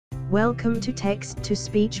Welcome to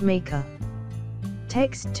Text-to-Speech Maker.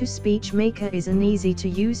 Text-to-Speech Maker is an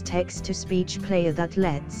easy-to-use text-to-speech player that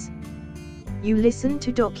lets you listen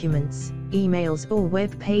to documents, emails or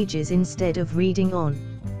web pages instead of reading on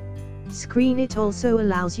screen. It also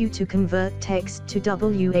allows you to convert text to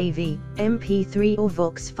WAV, MP3 or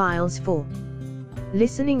Vox files for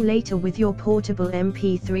listening later with your portable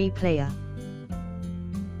MP3 player.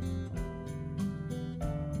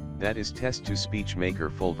 That is Text-to-Speech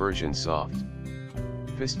Maker full version soft.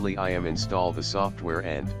 Firstly, I am install the software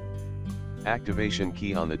and activation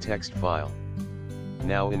key on the text file.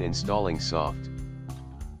 Now in installing soft.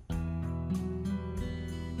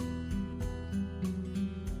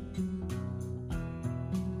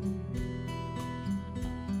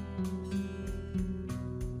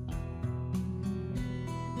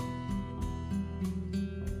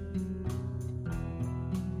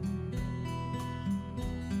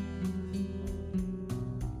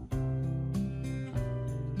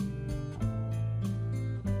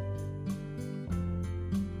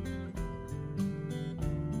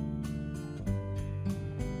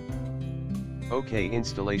 OK,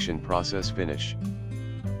 installation process finish.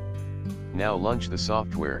 Now launch the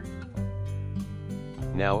software.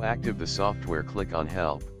 Now active the software, click on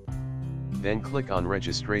help. Then click on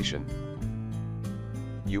registration.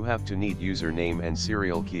 You have to need username and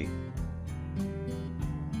serial key.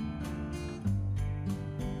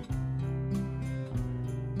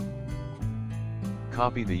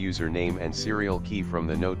 Copy the username and serial key from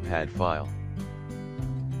the notepad file.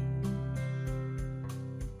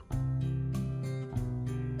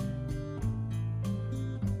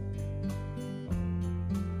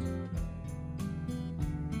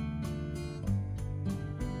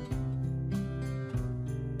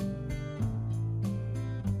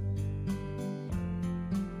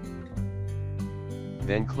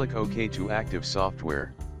 Then click OK to active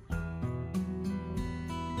software.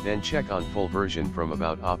 Then check on full version from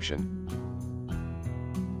About option.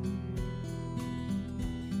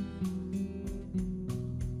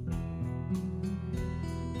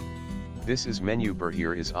 This is menu bar.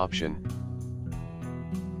 Here is option,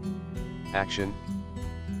 action,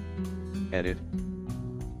 edit,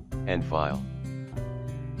 and file.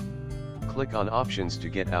 Click on options to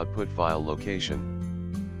get output file location.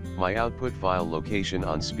 My output file location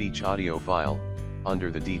on speech audio file,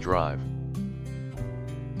 under the D drive.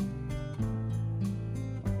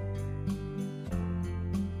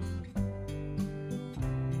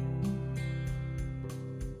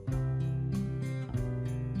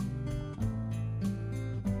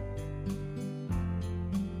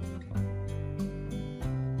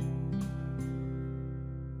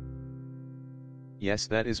 Yes,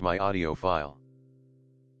 that is my audio file.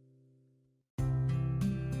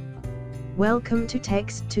 Welcome to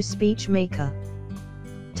Text-to-Speech Maker.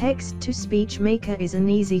 Text-to-Speech Maker is an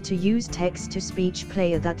easy-to-use text-to-speech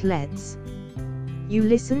player that lets you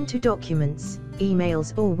listen to documents,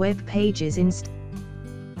 emails or web pages instead.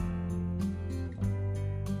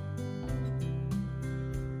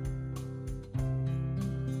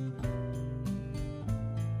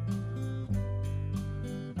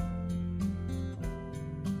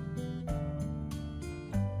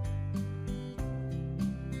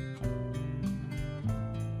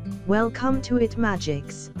 Welcome to It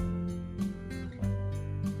Magics.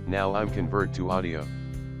 Now I'm convert to audio.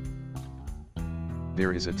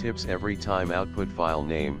 There is a tips every time output file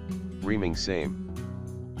name, remain same.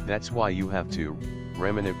 That's why you have to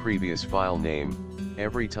remain previous file name,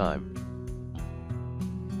 every time.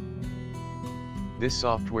 This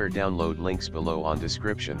software download links below on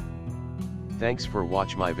description. Thanks for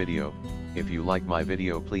watch my video. If you like my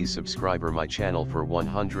video, please subscribe my channel for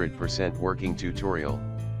 100% working tutorial.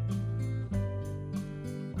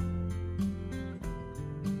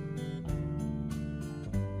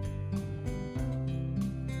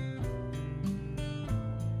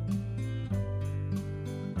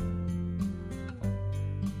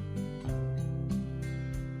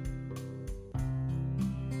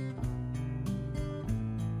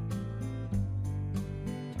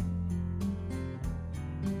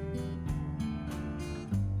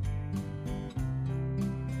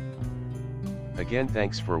 Again,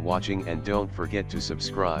 thanks for watching and don't forget to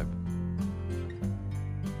subscribe.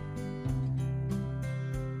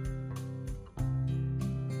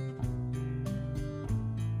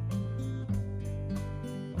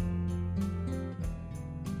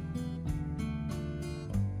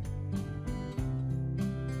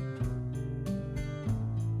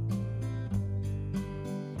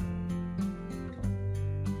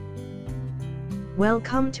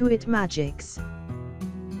 Welcome to It Magics.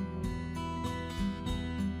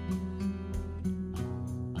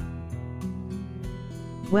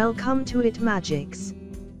 Welcome to It Magics.